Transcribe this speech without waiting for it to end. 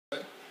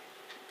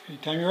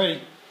Anytime you're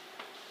ready.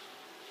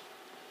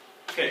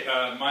 Okay,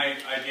 my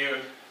idea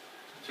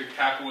to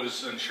tackle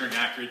was ensuring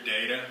accurate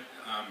data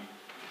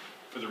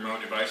for the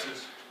remote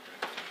devices.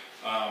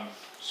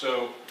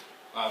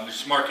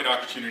 There's market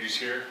opportunities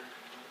here.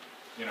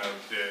 You know,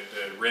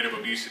 the rate of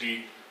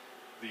obesity,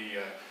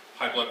 the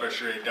high blood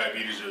pressure rate,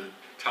 diabetes are the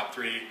top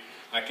three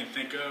I can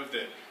think of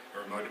that a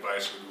remote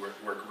device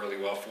would work really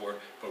well for,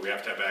 but we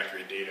have to have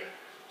accurate data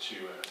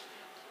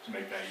to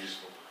make that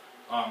useful.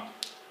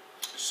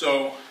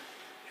 So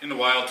in the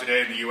wild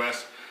today in the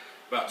US,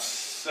 about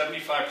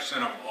 75%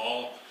 of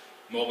all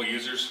mobile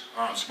users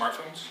are on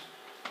smartphones.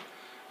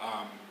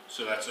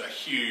 So that's a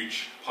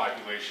huge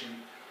population.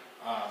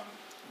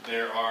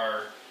 There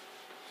are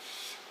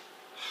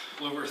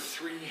over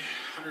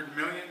 300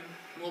 million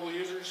mobile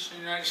users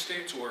in the United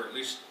States, or at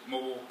least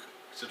mobile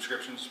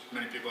subscriptions.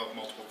 Many people have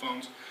multiple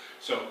phones.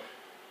 So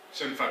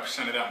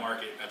 75% of that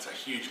market, that's a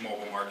huge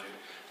mobile market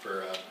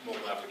for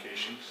mobile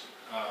applications.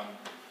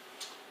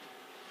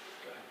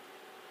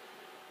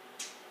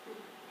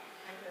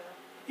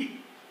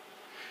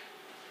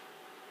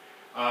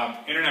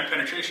 Internet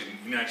penetration in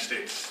the United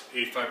States,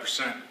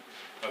 85%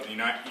 of the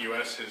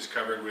US is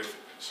covered with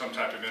some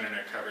type of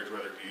internet coverage,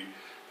 whether it be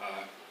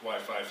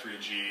Wi-Fi,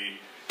 3G,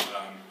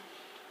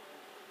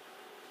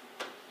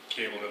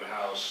 cable to the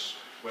house,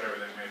 whatever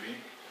that may be.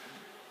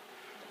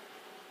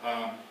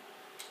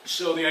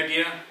 So the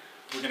idea,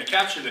 we're going to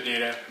capture the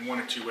data in one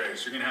of two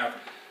ways. You're going to have,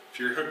 if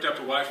you're hooked up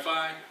to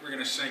Wi-Fi, we're going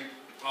to sync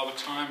all the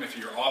time. If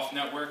you're off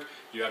network,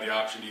 you have the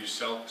option to use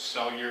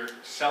cellular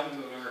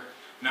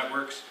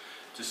networks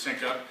to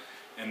sync up,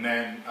 and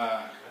then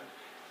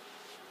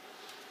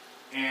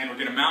we're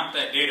going to mount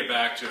that data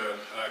back to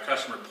a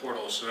customer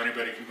portal so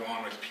anybody can go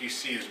on with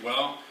PC as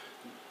well,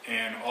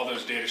 and all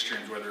those data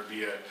streams, whether it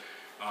be a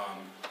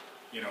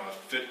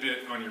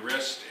Fitbit on your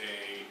wrist,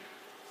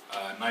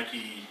 a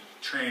Nike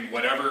Train,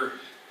 whatever,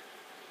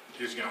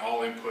 is going to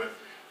all input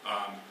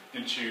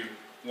into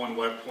one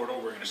web portal.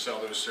 We're going to sell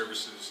those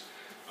services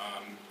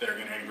that are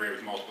going to integrate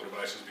with multiple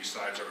devices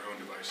besides our own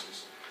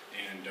devices,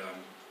 and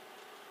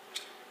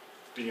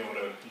being able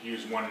to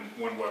use one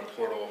web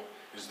portal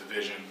is the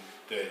vision,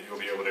 that you'll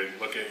be able to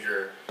look at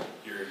your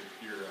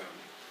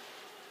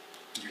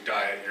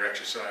diet, your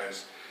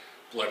exercise,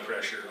 blood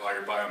pressure, all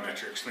your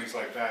biometrics, things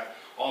like that,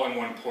 all in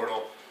one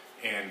portal,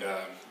 and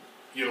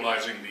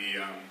utilizing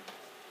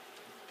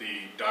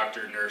the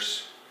doctor,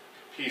 nurse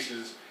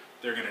pieces,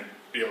 they're going to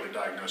be able to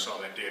diagnose all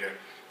that data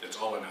that's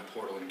all in that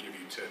portal and give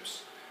you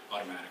tips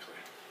automatically.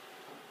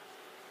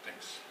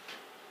 Thanks.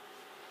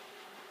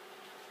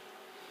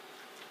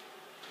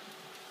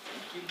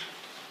 Thank you.